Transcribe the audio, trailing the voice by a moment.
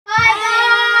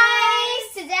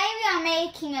I'm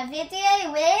making a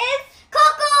video with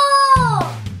Coco!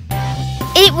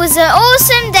 It was an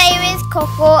awesome day with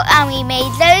Coco and we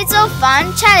made loads of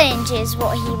fun challenges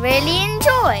what he really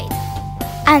enjoyed.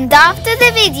 And after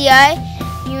the video,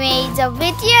 we made a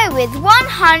video with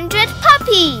 100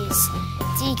 puppies.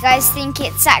 Do you guys think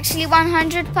it's actually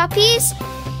 100 puppies?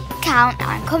 Count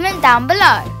and comment down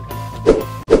below.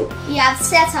 We have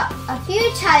set up a few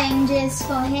challenges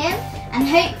for him and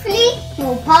hopefully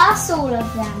he'll pass all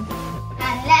of them.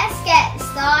 And let's get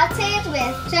started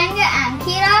with Jenga and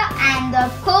Kira and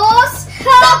of course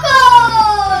Coco!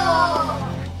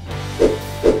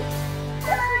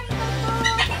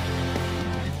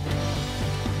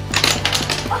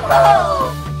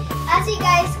 As you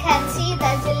guys can see,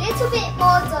 there's a little bit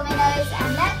more dominoes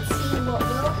and let's see what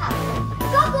will happen.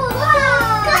 Coco!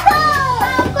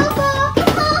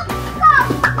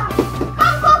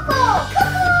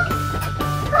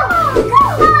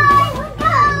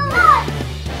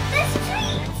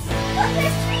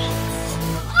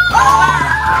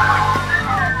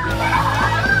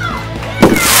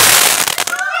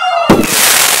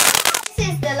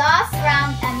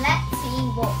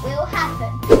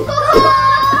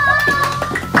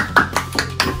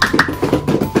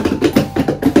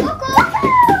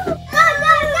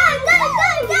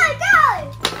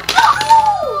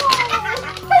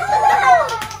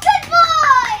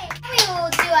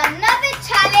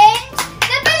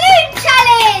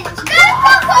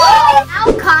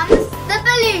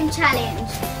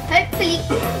 Hopefully,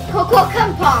 Coco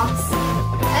can pass.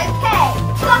 Okay,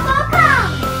 Coco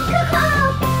come! Coco!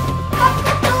 Coco!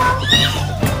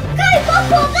 Go,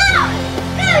 Coco, go!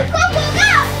 Go, Coco,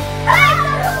 go! Go, Coco, go! Go,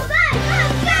 go, go! Go,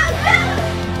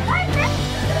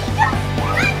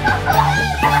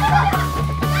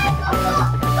 Coco,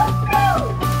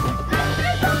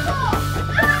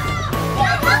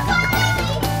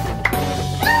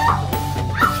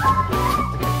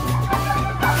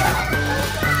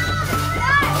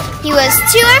 He was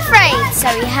too afraid, so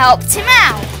we helped him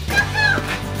out.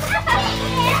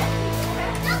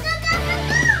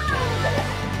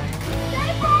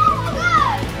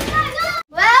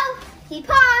 Well, he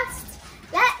passed.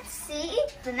 Let's see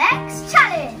the next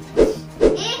challenge.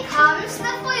 Here comes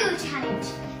the foil challenge.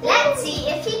 Let's see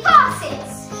if he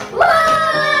passes. Whoa!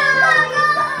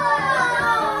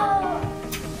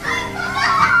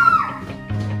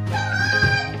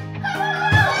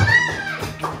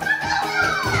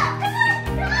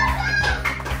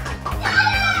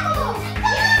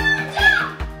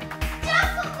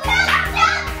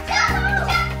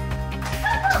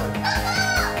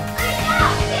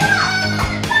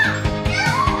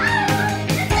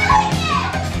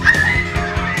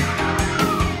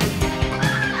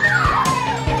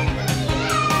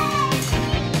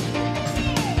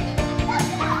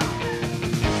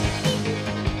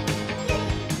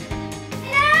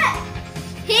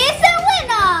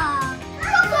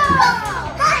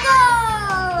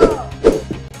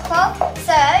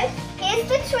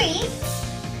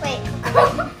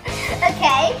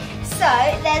 Okay, so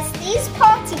there's these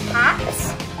party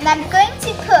packs and I'm going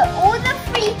to put all the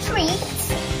free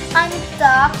treats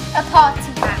under a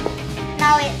party pack.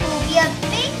 Now it will be a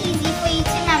bit easy for you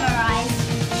to memorize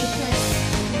because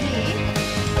you.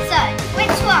 So,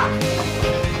 which one?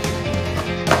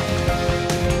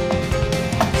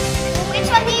 Which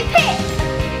one do you pick?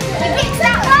 You picked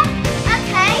that one?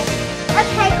 Okay.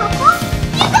 Okay, Coco.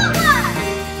 You got one!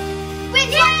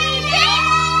 Which one do you pick?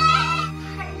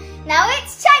 Now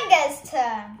it's Changa's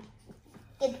turn.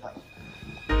 Good boy.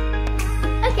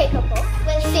 Okay, Coco.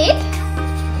 We'll sit.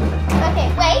 Okay,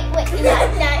 wait. No.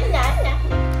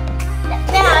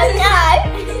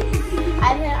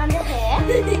 I put it under here.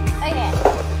 Okay.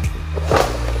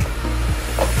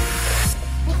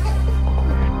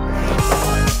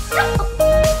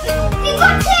 You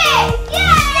got it! Yay!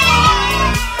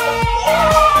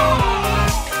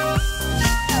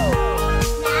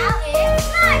 Now it's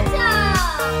my turn.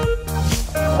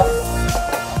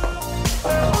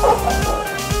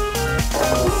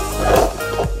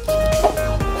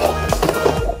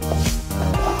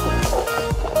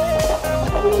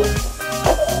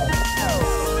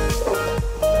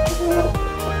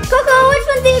 Coco, which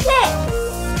one do you pick?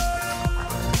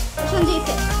 Which one do you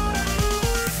pick?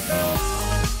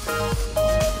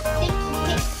 I think you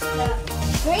picked the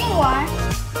green one.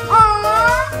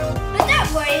 Aww! But don't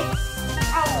worry.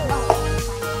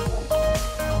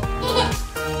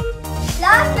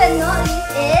 Last but not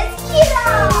least is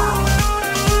Kira! What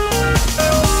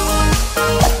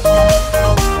do you pick?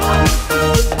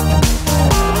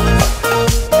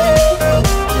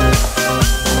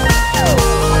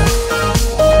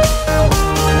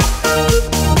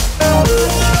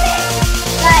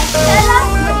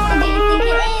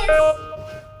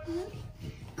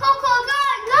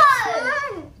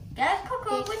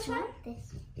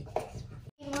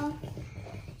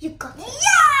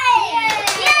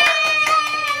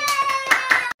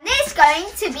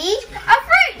 need a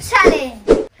fruit challenge.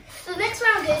 So the next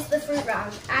round is the fruit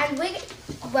round, and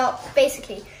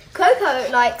basically, Coco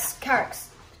likes carrots,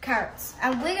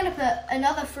 and we're gonna put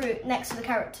another fruit next to the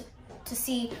carrot to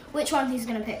see which one he's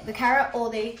gonna pick, the carrot or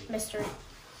the mystery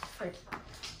fruit.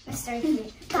 Mystery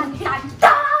fruit. Dun, dun,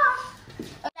 dun.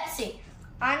 Let's see.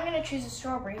 I'm gonna choose a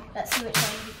strawberry. Let's see which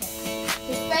one he picks.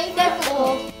 His favourite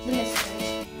or the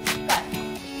mystery? Go.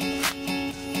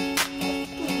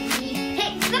 He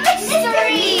picked the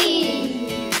mystery.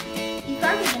 You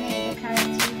probably gonna eat the carrot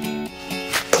too.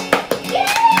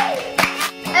 Yay!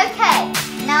 Okay,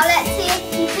 now let's see if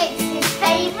he picks his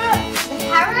favourite, the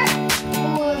carrot,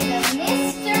 or the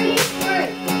mystery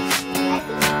fruit.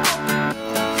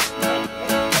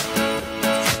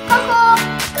 Coco,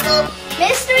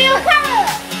 mystery or carrot?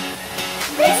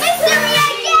 Mystery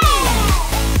again!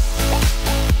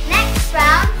 Next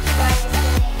round, Ryan is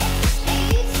going to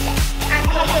choose. And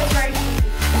Coco's very easy.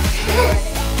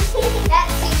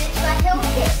 Let's see which one he'll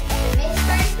pick, the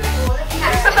mystery fruit or the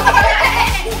carrot.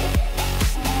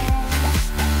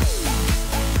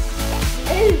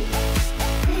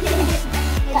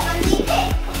 Which one do you pick?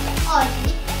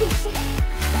 Ozzy.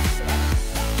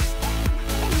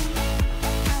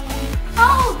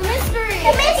 Oh, the mystery!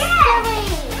 The mystery!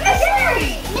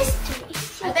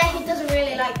 I bet he doesn't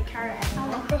really like the carrot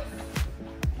anymore.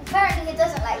 Apparently he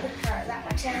doesn't like the carrot that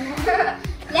much anymore.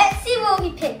 Let's see what we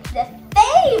pick, the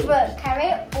favourite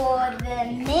carrot or the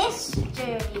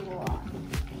mystery one.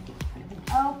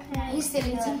 Okay. He's still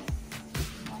eating.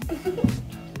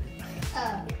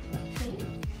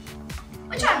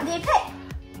 Which one do you pick?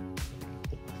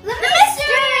 The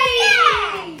mystery!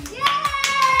 Yay!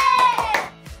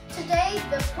 Today,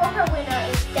 the proper winner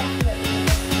is definitely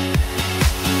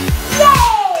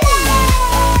Yay!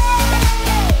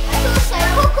 That's also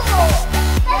Coco.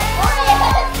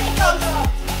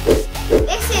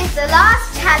 This is the last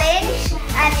challenge,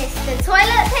 and it's the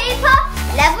toilet paper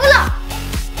level up.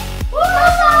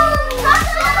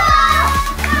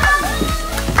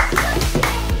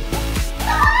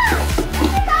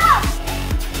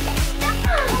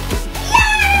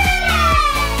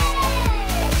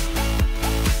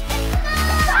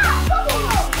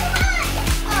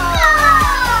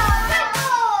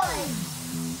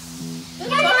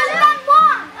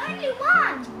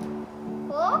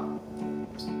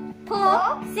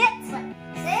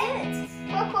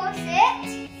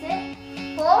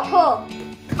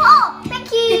 Paw,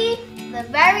 thank you. The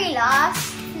very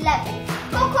last level.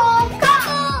 Coco,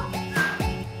 come.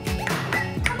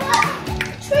 Come on.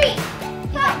 Treat.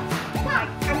 Come.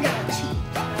 I'm gonna cheat.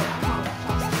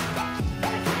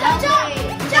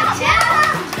 Jump.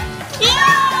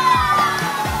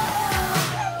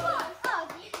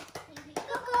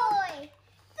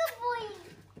 Good boy.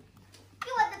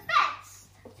 You are the best.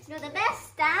 You're the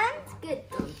best and good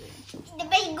doggy. The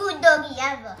very good doggy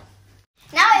ever.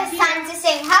 Now it's time to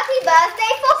sing happy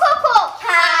birthday for Coco.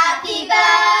 Happy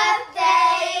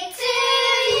birthday to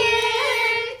you.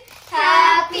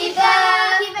 Happy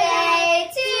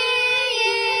birthday to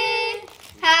you.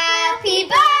 Happy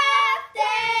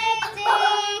birthday,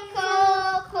 dear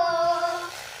Coco.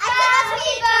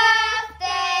 Happy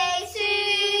birthday to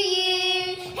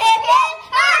you. Hip hip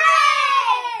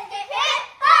hooray! Hip hip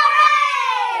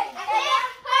hooray! Hip hip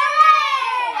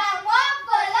hooray! And one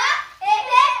for luck. Hip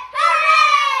hip hooray!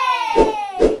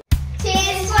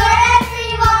 Cheers for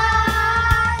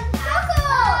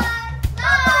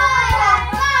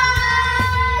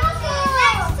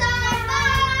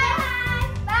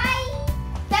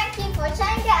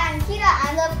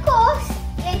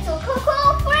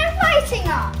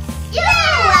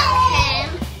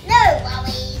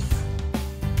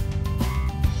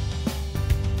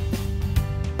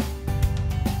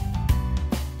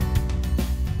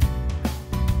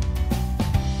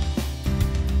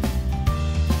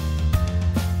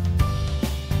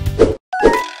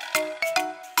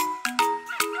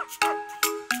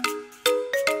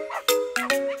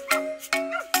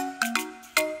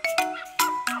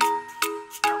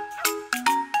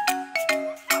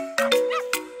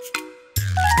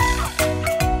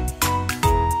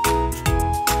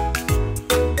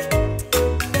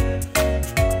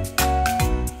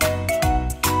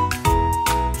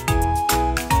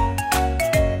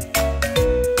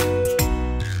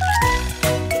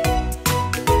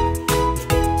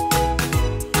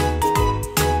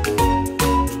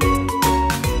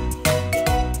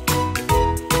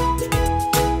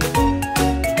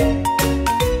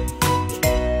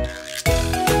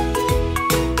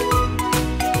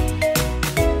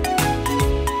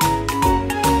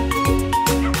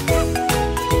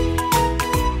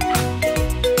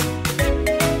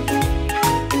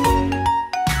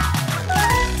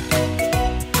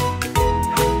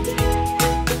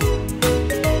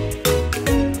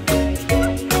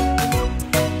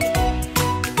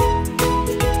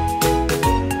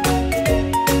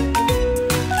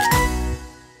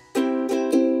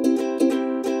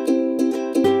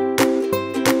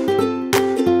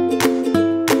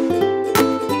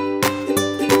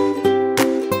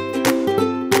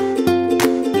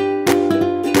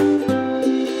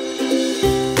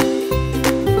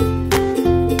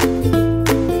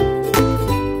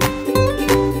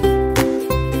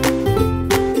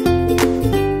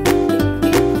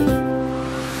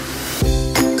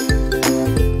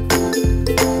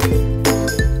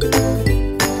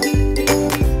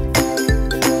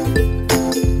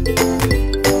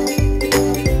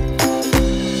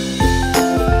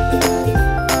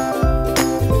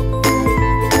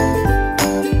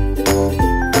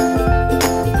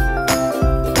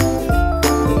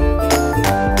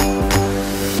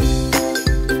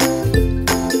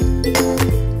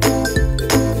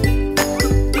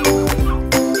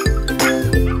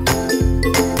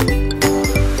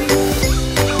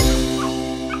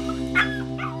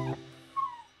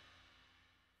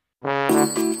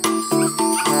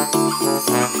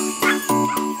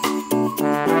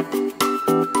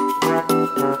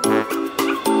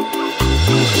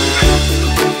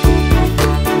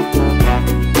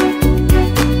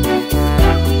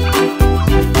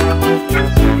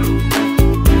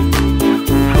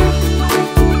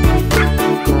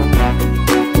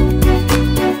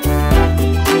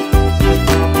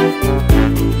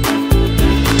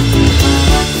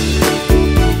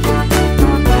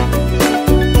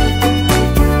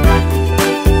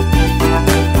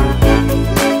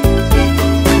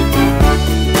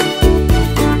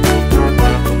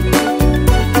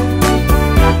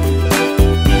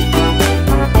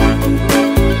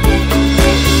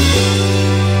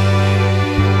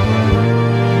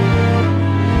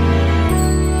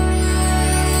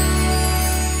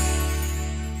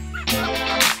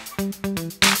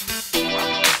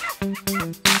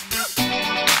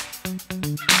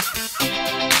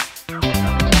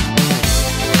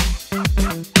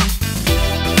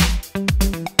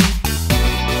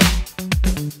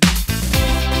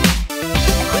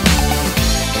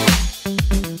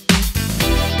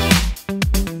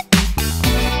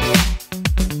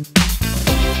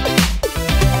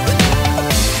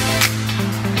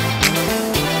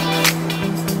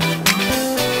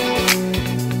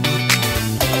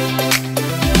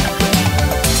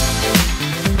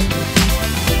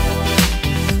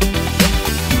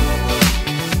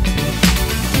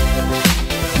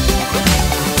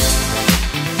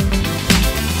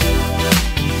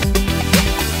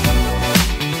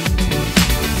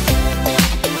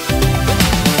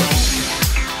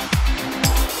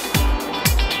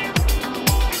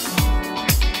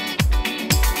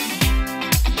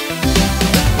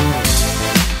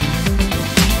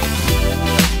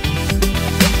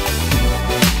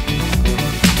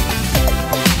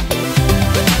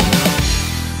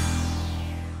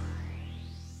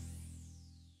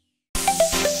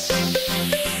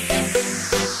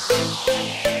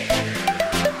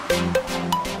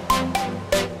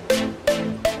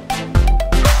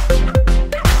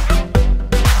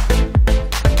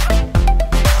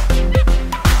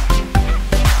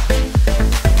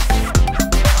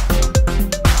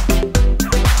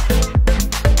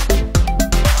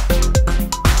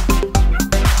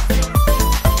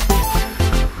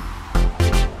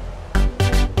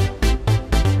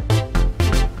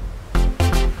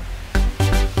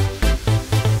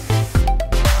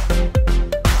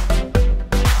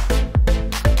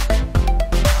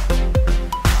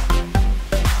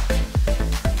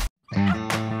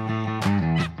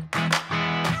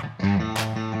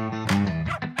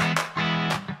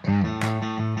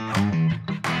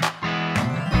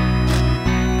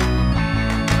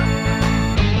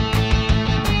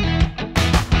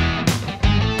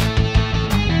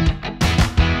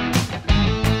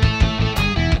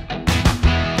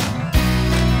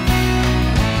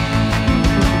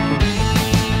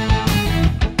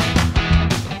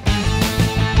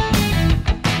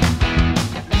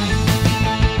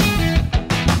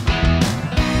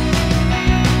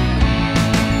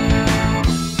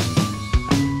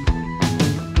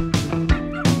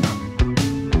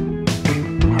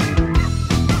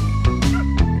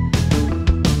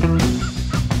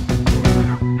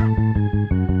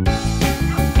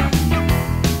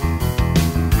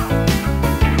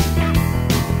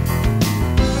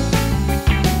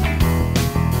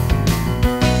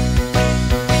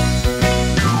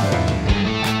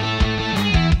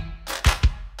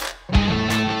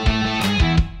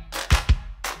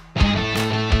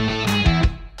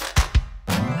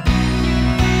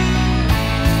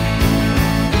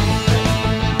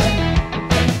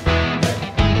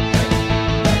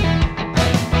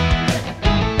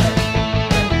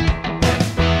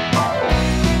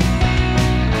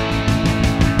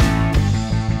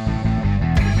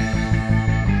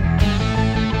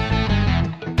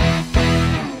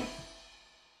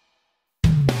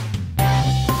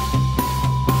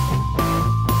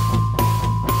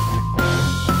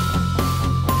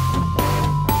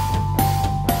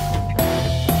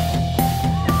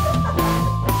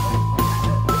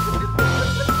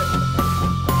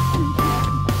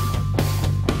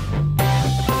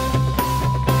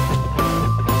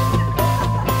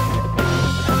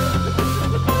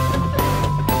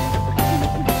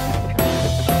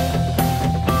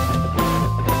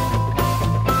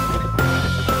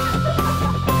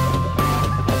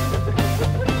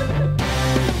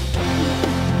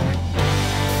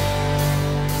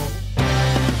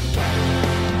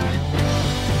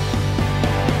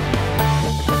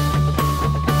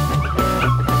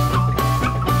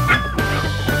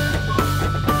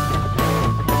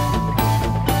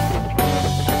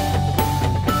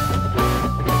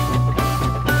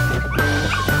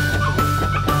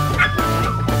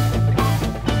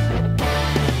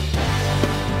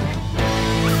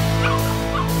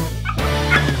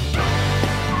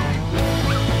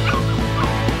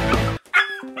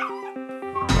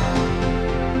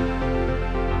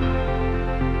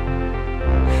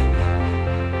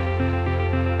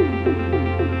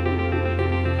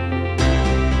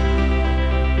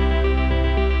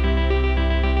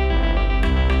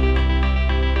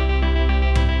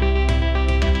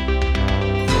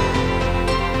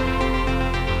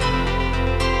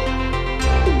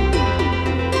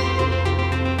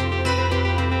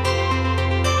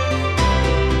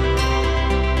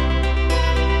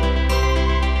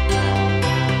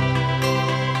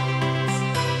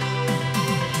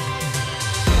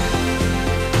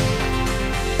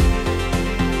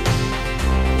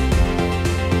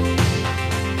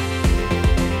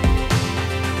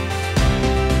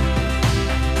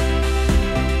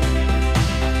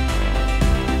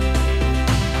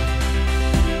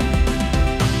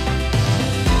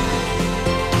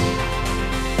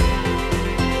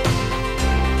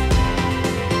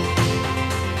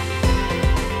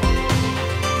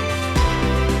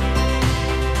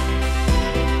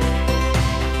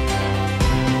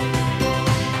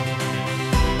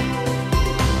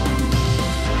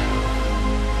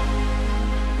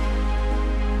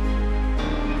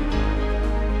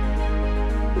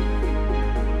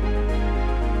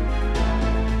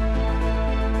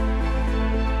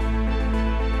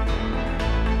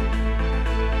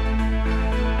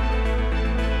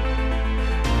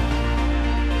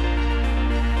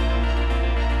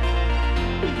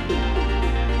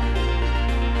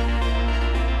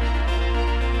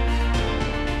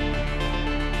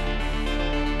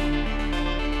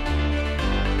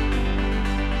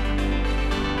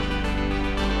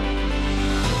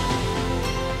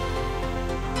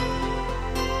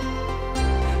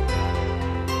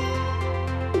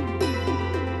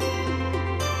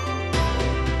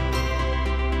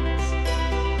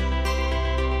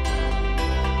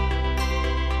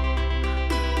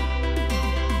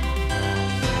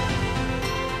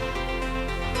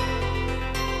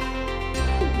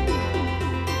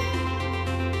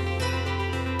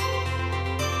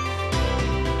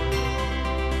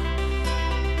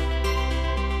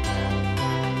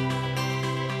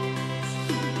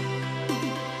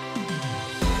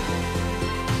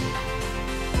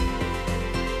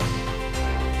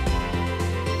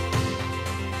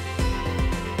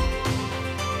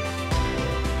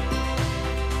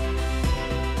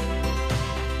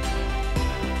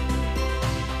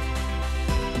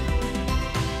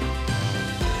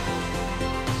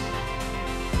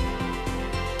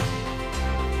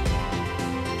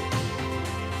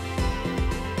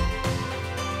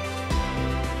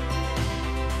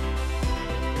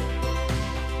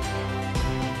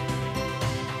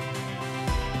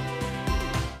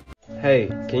Hey,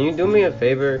 can you do me a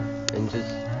favor and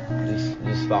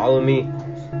just follow me?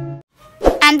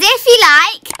 And if you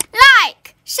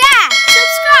like, share,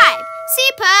 subscribe.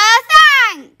 Super